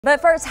But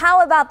first,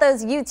 how about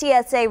those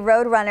UTSA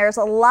Roadrunners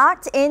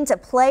locked in to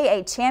play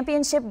a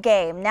championship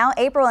game? Now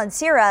April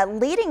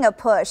Ancira leading a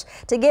push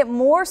to get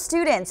more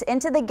students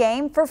into the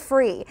game for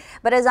free.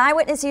 But as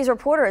Eyewitness News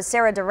reporter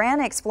Sarah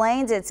Duran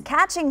explains, it's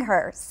catching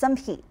her some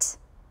heat.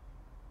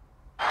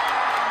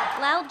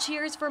 Loud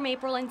cheers from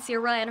April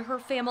Ancira and her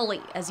family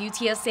as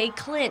UTSA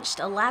clinched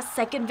a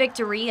last-second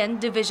victory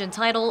and division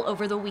title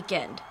over the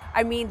weekend.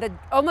 I mean,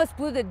 almost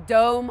blew the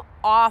dome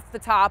off the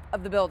top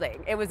of the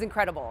building. It was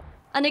incredible.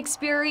 An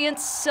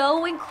experience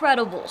so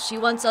incredible she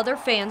wants other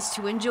fans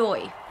to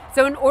enjoy.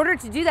 So in order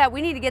to do that,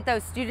 we need to get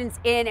those students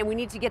in, and we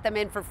need to get them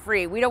in for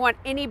free. We don't want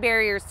any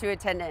barriers to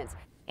attendance.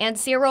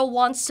 Ancira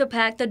wants to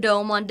pack the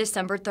dome on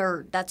December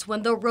 3rd. That's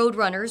when the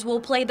Roadrunners will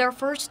play their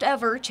first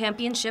ever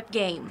championship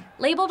game.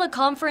 Labeled a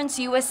Conference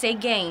USA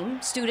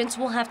game, students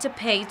will have to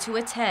pay to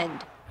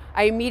attend.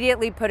 I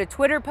immediately put a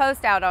Twitter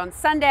post out on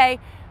Sunday.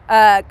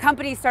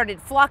 Companies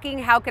started flocking.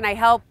 How can I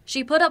help?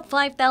 She put up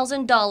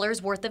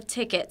 $5,000 worth of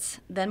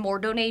tickets. Then more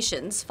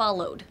donations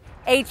followed.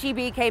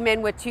 HEB came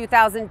in with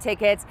 2,000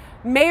 tickets.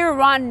 Mayor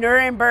Ron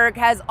Nuremberg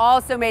has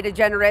also made a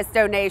generous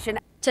donation.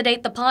 To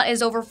date, the pot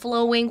is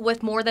overflowing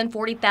with more than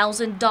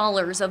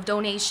 $40,000 of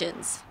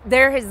donations.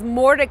 There is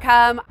more to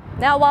come.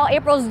 Now, while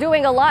April's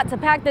doing a lot to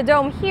pack the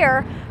dome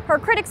here, her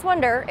critics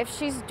wonder if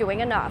she's doing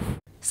enough.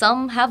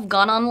 Some have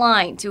gone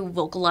online to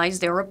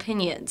vocalize their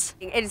opinions.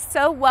 It is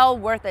so well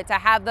worth it to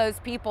have those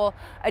people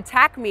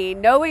attack me,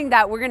 knowing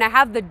that we're going to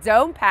have the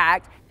dome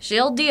packed.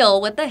 She'll deal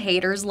with the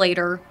haters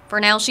later. For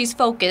now, she's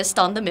focused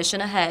on the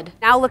mission ahead.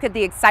 Now look at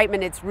the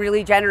excitement it's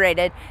really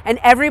generated, and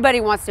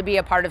everybody wants to be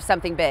a part of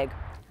something big.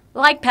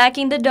 Like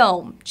packing the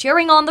dome,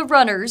 cheering on the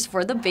runners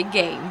for the big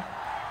game.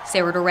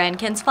 Sarah Duran,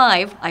 KENS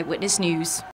 5 Eyewitness News.